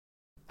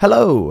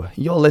Hello,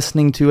 you're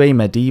listening to a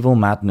Medieval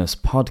Madness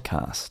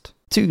podcast.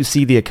 To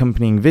see the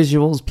accompanying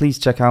visuals, please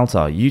check out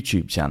our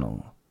YouTube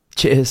channel.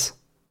 Cheers!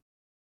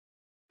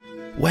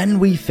 When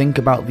we think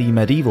about the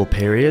medieval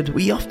period,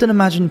 we often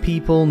imagine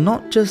people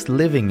not just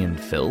living in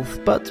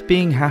filth, but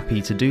being happy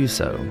to do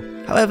so.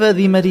 However,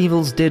 the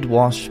medievals did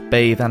wash,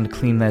 bathe and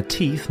clean their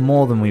teeth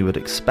more than we would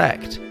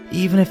expect,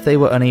 even if they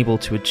were unable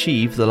to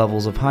achieve the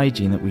levels of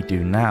hygiene that we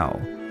do now.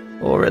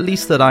 Or at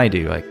least that I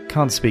do, I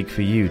can't speak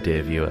for you,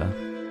 dear viewer.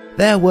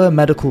 There were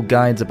medical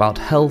guides about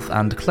health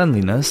and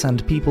cleanliness,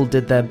 and people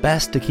did their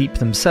best to keep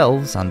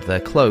themselves and their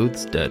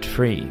clothes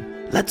dirt-free.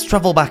 Let's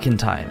travel back in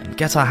time and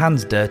get our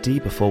hands dirty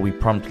before we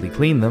promptly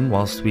clean them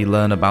whilst we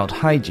learn about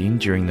hygiene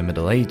during the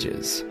Middle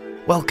Ages.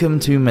 Welcome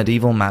to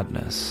Medieval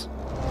Madness.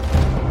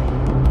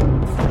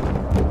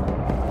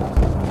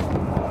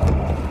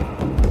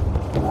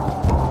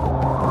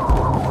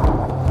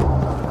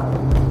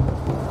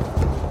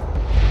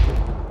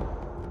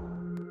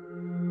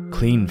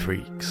 Clean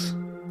freaks.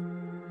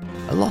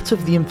 A lot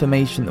of the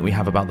information that we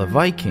have about the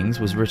Vikings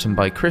was written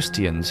by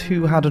Christians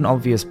who had an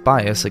obvious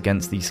bias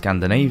against the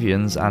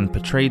Scandinavians and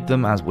portrayed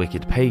them as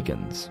wicked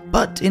pagans.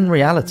 But in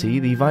reality,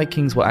 the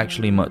Vikings were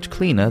actually much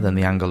cleaner than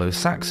the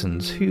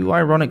Anglo-Saxons, who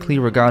ironically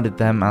regarded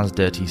them as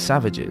dirty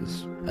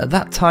savages. At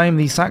that time,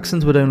 the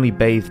Saxons would only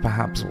bathe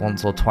perhaps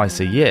once or twice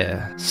a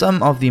year.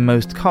 Some of the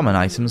most common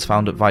items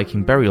found at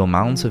Viking burial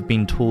mounds have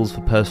been tools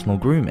for personal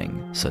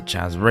grooming, such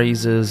as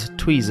razors,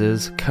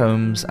 tweezers,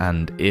 combs,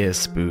 and ear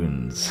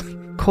spoons.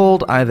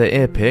 Called either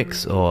ear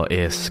picks or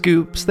ear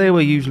scoops, they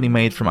were usually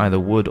made from either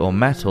wood or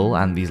metal,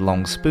 and these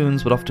long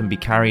spoons would often be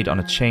carried on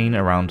a chain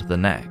around the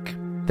neck.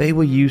 They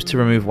were used to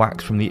remove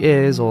wax from the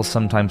ears or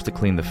sometimes to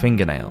clean the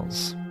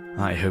fingernails.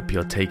 I hope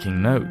you're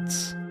taking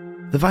notes.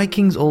 The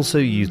Vikings also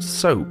used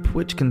soap,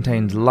 which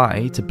contained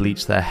lye, to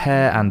bleach their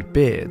hair and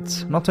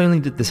beards. Not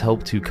only did this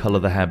help to colour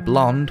the hair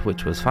blonde,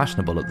 which was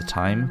fashionable at the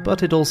time,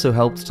 but it also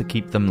helped to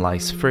keep them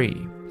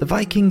lice-free. The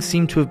Vikings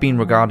seem to have been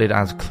regarded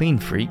as clean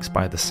freaks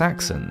by the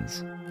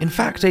Saxons. In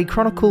fact, a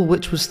chronicle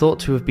which was thought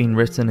to have been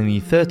written in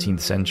the 13th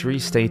century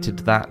stated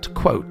that,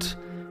 quote,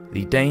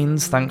 "The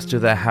Danes, thanks to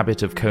their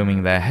habit of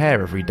combing their hair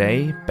every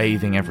day,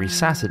 bathing every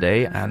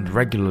Saturday, and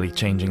regularly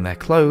changing their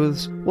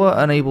clothes, were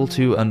unable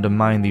to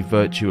undermine the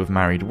virtue of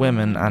married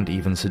women and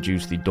even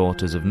seduce the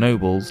daughters of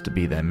nobles to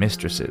be their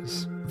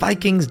mistresses."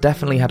 Vikings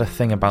definitely had a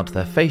thing about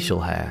their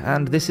facial hair,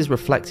 and this is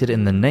reflected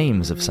in the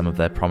names of some of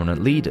their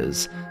prominent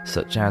leaders,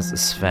 such as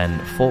Sven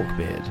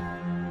Forkbeard.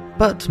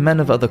 But men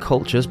of other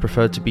cultures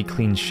preferred to be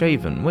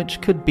clean-shaven,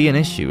 which could be an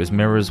issue as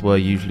mirrors were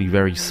usually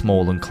very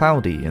small and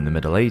cloudy in the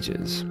Middle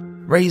Ages.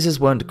 Razors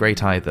weren't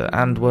great either,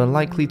 and were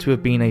likely to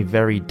have been a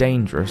very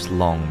dangerous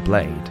long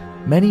blade.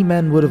 Many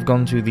men would have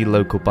gone to the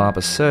local barber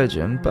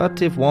surgeon,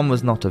 but if one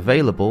was not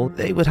available,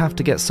 they would have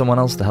to get someone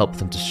else to help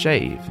them to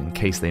shave, in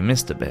case they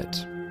missed a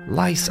bit.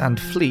 Lice and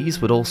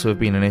fleas would also have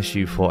been an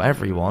issue for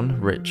everyone,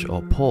 rich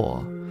or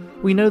poor.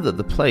 We know that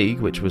the plague,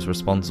 which was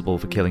responsible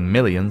for killing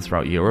millions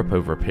throughout Europe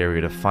over a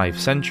period of 5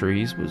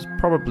 centuries, was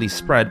probably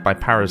spread by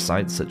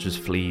parasites such as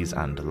fleas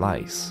and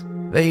lice.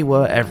 They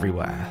were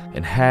everywhere,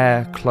 in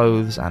hair,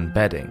 clothes, and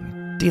bedding.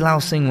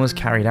 Delousing was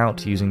carried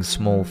out using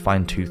small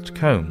fine-toothed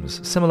combs,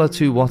 similar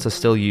to what are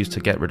still used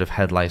to get rid of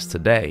head lice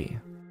today.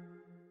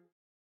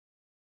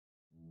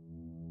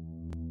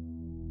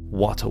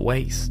 What a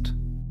waste.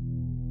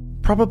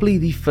 Probably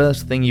the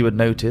first thing you would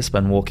notice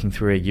when walking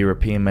through a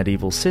European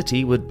medieval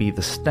city would be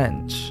the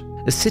stench.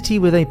 A city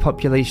with a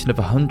population of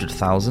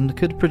 100,000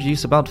 could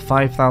produce about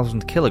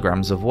 5,000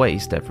 kilograms of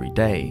waste every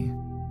day.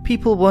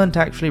 People weren't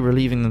actually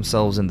relieving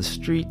themselves in the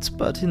streets,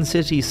 but in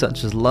cities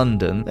such as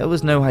London, there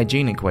was no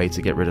hygienic way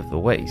to get rid of the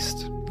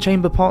waste.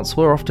 Chamber pots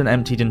were often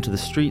emptied into the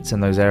streets in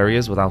those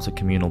areas without a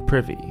communal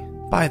privy.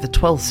 By the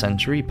 12th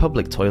century,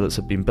 public toilets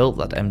had been built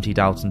that emptied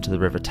out into the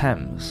River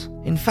Thames.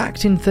 In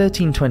fact, in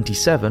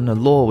 1327, a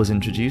law was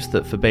introduced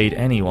that forbade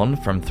anyone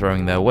from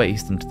throwing their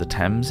waste into the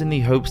Thames in the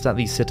hopes that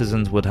these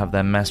citizens would have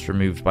their mess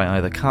removed by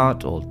either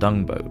cart or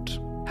dung boat.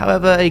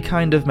 However, a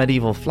kind of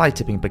medieval fly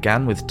tipping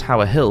began, with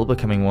Tower Hill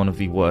becoming one of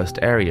the worst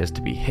areas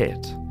to be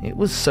hit. It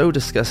was so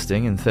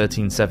disgusting in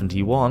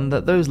 1371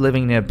 that those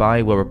living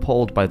nearby were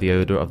appalled by the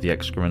odour of the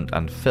excrement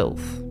and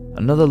filth.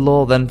 Another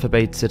law then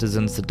forbade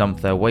citizens to dump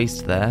their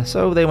waste there,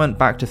 so they went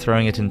back to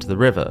throwing it into the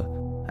river,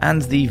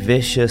 and the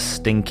vicious,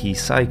 stinky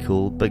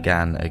cycle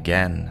began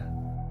again.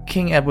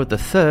 King Edward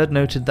III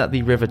noted that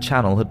the river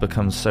channel had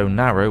become so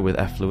narrow with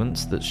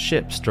effluents that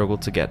ships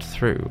struggled to get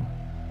through.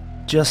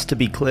 Just to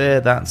be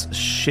clear, that's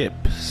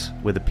ships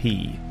with a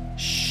P.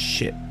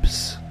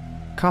 Ships.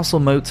 Castle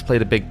moats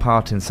played a big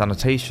part in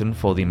sanitation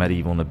for the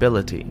medieval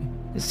nobility.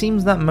 It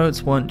seems that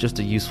moats weren't just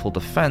a useful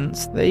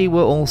defence, they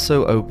were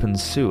also open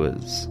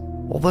sewers.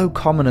 Although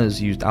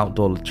commoners used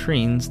outdoor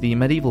latrines, the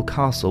medieval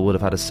castle would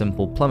have had a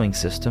simple plumbing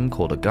system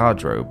called a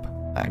guardrobe.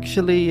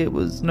 Actually, it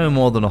was no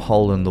more than a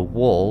hole in the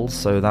wall,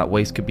 so that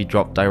waste could be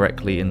dropped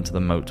directly into the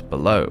moat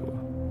below.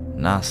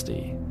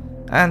 Nasty.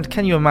 And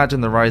can you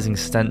imagine the rising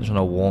stench on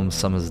a warm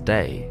summer's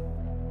day?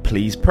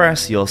 Please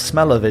press your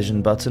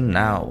smell-o-vision button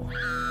now.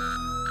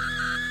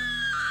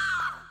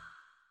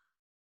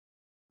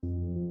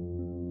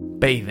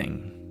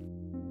 Bathing.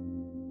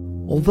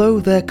 Although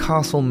their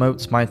castle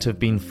moats might have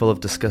been full of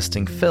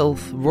disgusting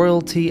filth,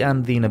 royalty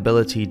and the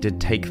nobility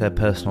did take their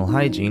personal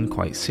hygiene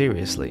quite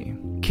seriously.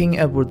 King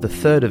Edward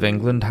III of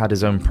England had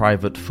his own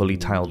private, fully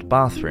tiled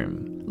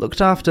bathroom. Looked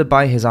after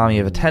by his army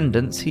of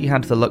attendants, he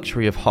had the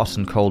luxury of hot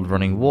and cold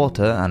running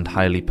water and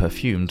highly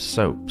perfumed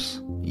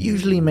soaps.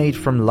 Usually made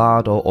from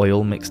lard or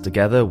oil mixed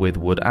together with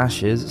wood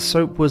ashes,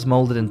 soap was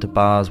moulded into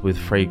bars with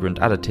fragrant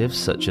additives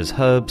such as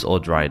herbs or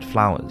dried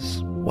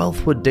flowers.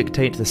 Wealth would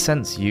dictate the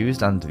scents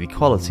used and the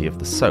quality of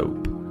the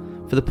soap.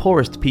 For the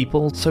poorest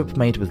people, soap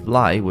made with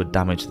lye would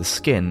damage the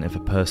skin if a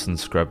person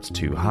scrubbed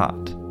too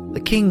hard. The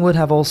king would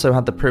have also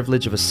had the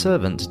privilege of a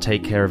servant to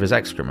take care of his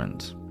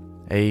excrement.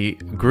 A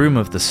groom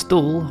of the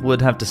stool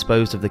would have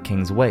disposed of the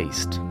king's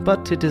waste,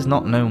 but it is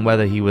not known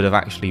whether he would have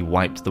actually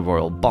wiped the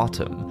royal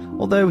bottom,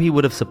 although he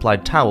would have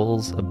supplied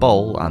towels, a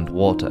bowl, and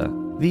water.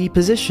 The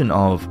position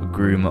of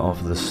groom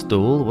of the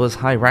stool was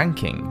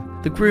high-ranking.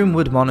 The groom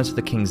would monitor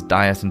the king's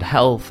diet and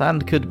health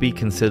and could be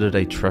considered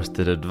a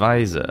trusted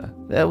advisor.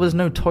 There was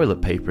no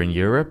toilet paper in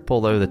Europe,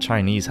 although the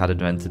Chinese had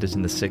invented it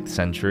in the 6th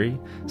century,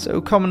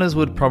 so commoners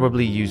would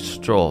probably use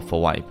straw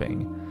for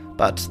wiping.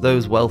 But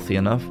those wealthy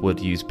enough would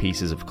use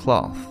pieces of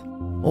cloth.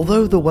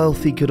 Although the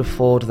wealthy could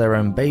afford their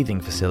own bathing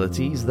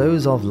facilities,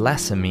 those of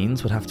lesser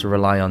means would have to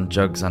rely on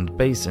jugs and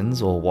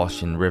basins or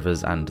wash in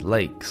rivers and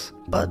lakes.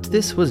 But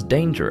this was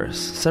dangerous.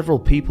 Several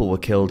people were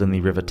killed in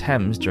the River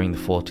Thames during the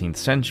 14th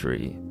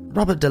century.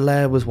 Robert de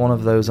Laer was one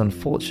of those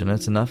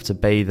unfortunate enough to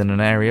bathe in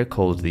an area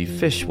called the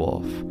Fish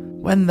Wharf.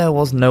 When there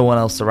was no one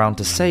else around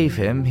to save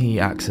him, he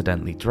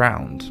accidentally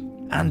drowned.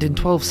 And in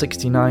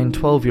 1269,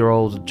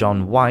 12-year-old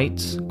John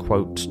White,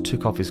 quote,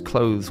 took off his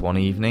clothes one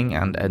evening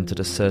and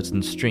entered a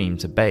certain stream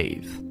to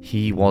bathe.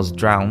 He was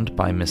drowned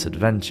by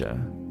misadventure.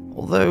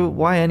 Although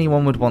why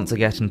anyone would want to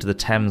get into the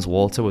Thames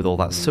water with all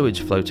that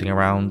sewage floating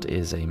around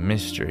is a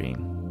mystery.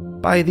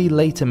 By the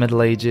later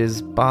Middle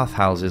Ages,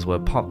 bathhouses were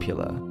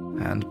popular,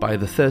 and by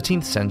the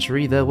 13th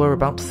century there were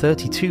about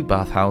 32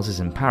 bathhouses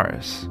in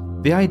Paris.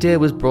 The idea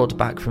was brought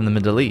back from the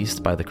Middle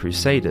East by the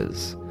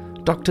Crusaders.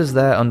 Doctors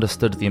there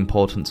understood the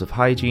importance of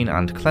hygiene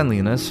and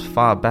cleanliness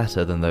far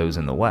better than those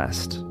in the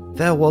West.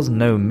 There was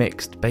no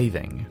mixed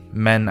bathing.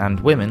 Men and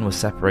women were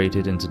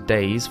separated into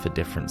days for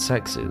different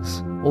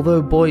sexes,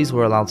 although boys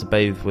were allowed to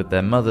bathe with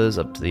their mothers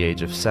up to the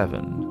age of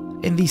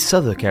 7. In the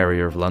Southwark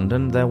area of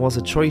London, there was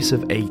a choice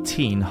of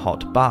 18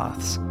 hot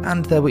baths,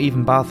 and there were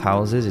even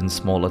bathhouses in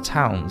smaller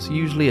towns,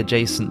 usually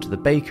adjacent to the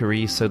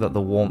bakery so that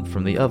the warmth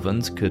from the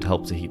ovens could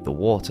help to heat the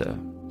water.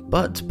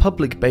 But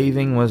public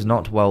bathing was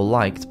not well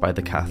liked by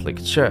the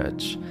Catholic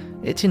Church.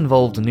 It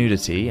involved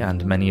nudity,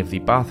 and many of the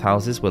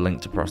bathhouses were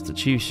linked to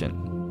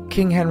prostitution.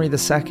 King Henry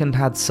II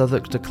had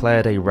Southwark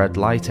declared a red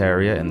light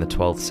area in the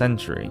 12th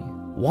century.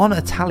 One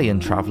Italian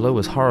traveller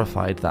was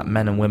horrified that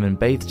men and women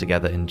bathed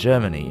together in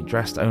Germany,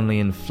 dressed only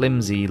in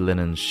flimsy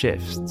linen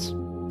shifts.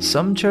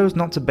 Some chose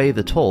not to bathe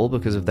at all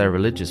because of their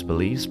religious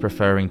beliefs,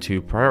 preferring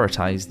to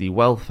prioritise the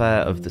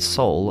welfare of the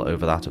soul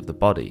over that of the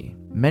body.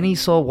 Many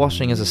saw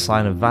washing as a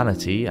sign of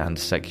vanity and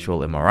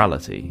sexual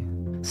immorality.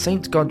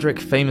 Saint Godric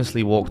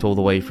famously walked all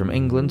the way from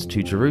England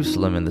to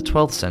Jerusalem in the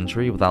 12th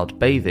century without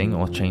bathing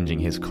or changing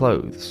his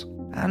clothes.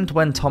 And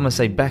when Thomas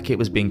A. Becket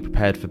was being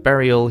prepared for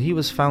burial, he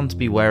was found to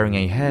be wearing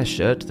a hair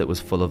shirt that was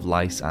full of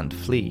lice and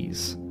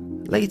fleas.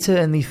 Later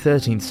in the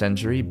 13th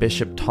century,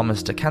 Bishop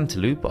Thomas de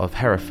Cantilupe of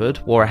Hereford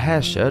wore a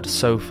hair shirt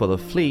so full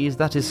of fleas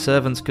that his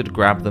servants could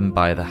grab them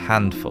by the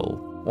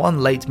handful.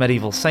 One late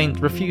medieval saint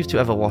refused to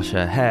ever wash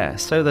her hair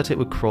so that it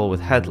would crawl with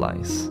head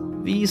lice.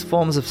 These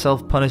forms of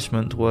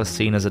self-punishment were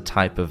seen as a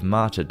type of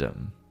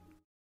martyrdom.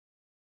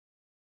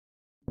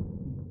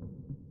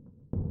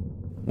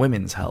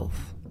 Women's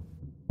health.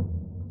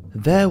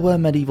 There were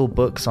medieval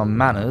books on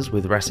manners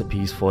with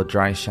recipes for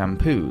dry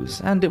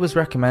shampoos, and it was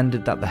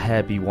recommended that the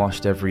hair be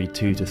washed every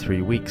 2 to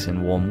 3 weeks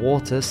in warm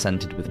water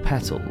scented with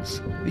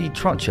petals. The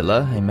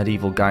Trotula, a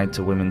medieval guide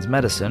to women's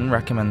medicine,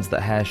 recommends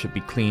that hair should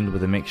be cleaned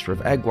with a mixture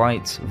of egg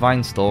whites,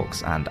 vine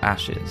stalks, and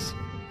ashes.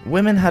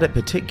 Women had it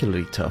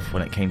particularly tough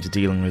when it came to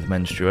dealing with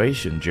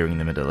menstruation during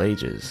the Middle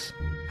Ages.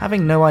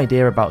 Having no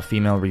idea about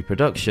female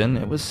reproduction,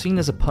 it was seen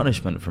as a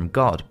punishment from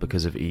God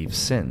because of Eve's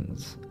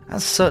sins.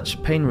 As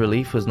such, pain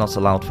relief was not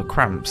allowed for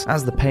cramps,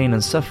 as the pain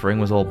and suffering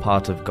was all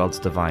part of God's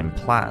divine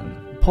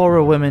plan.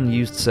 Poorer women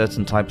used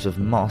certain types of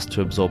moss to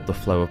absorb the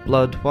flow of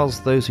blood,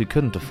 whilst those who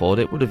couldn't afford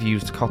it would have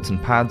used cotton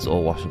pads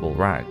or washable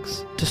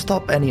rags. To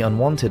stop any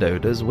unwanted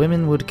odours,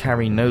 women would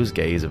carry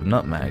nosegays of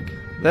nutmeg.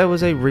 There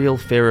was a real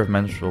fear of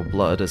menstrual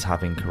blood as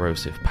having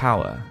corrosive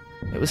power.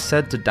 It was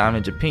said to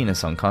damage a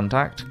penis on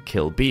contact,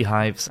 kill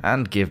beehives,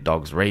 and give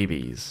dogs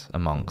rabies,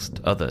 amongst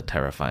other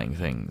terrifying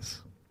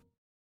things.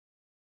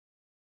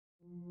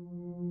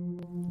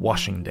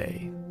 Washing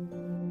day.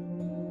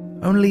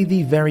 Only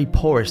the very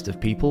poorest of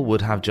people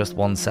would have just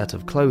one set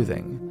of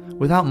clothing.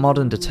 Without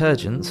modern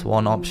detergents,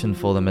 one option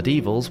for the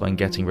medievals when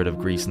getting rid of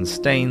grease and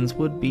stains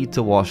would be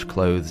to wash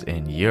clothes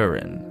in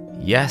urine.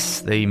 Yes,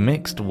 they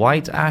mixed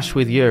white ash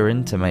with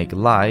urine to make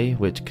lye,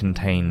 which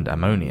contained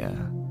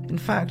ammonia. In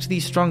fact, the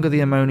stronger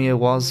the ammonia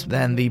was,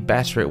 then the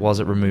better it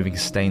was at removing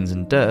stains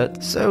and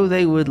dirt, so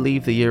they would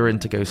leave the urine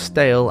to go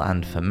stale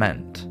and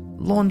ferment.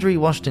 Laundry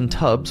washed in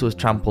tubs was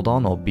trampled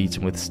on or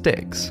beaten with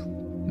sticks.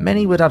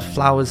 Many would add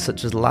flowers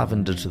such as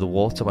lavender to the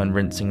water when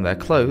rinsing their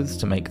clothes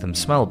to make them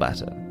smell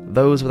better.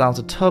 Those without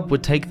a tub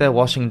would take their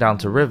washing down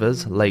to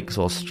rivers, lakes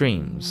or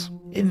streams.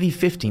 In the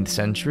 15th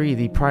century,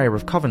 the Prior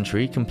of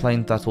Coventry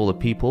complained that all the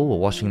people were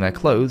washing their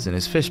clothes in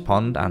his fish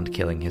pond and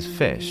killing his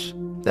fish.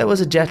 There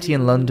was a jetty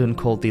in London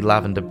called the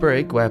Lavender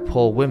Brig where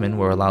poor women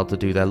were allowed to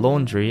do their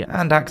laundry,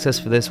 and access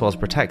for this was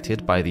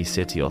protected by the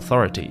city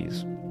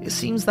authorities. It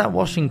seems that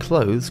washing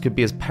clothes could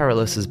be as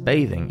perilous as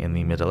bathing in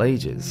the Middle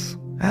Ages.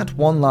 At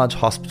one large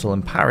hospital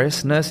in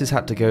Paris, nurses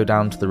had to go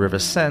down to the River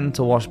Seine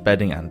to wash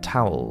bedding and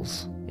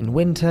towels. In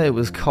winter it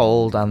was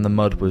cold and the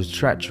mud was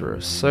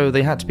treacherous, so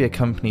they had to be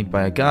accompanied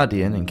by a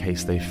guardian in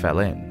case they fell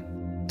in.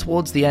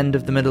 Towards the end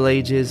of the Middle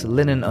Ages,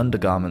 linen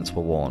undergarments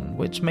were worn,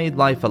 which made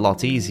life a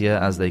lot easier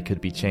as they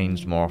could be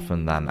changed more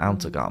often than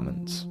outer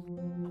garments.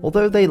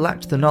 Although they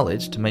lacked the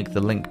knowledge to make the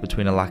link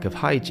between a lack of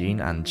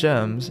hygiene and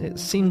germs, it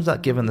seems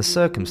that given the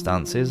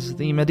circumstances,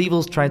 the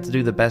medievals tried to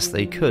do the best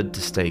they could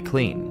to stay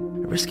clean.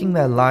 Risking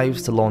their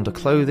lives to launder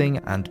clothing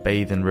and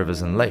bathe in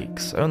rivers and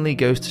lakes only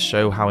goes to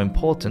show how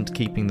important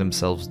keeping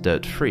themselves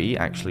dirt-free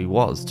actually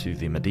was to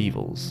the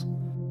medievals.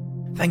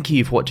 Thank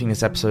you for watching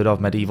this episode of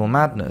Medieval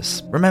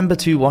Madness. Remember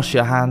to wash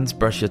your hands,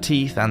 brush your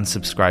teeth, and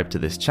subscribe to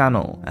this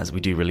channel, as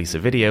we do release a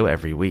video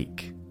every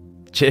week.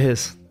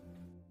 Cheers!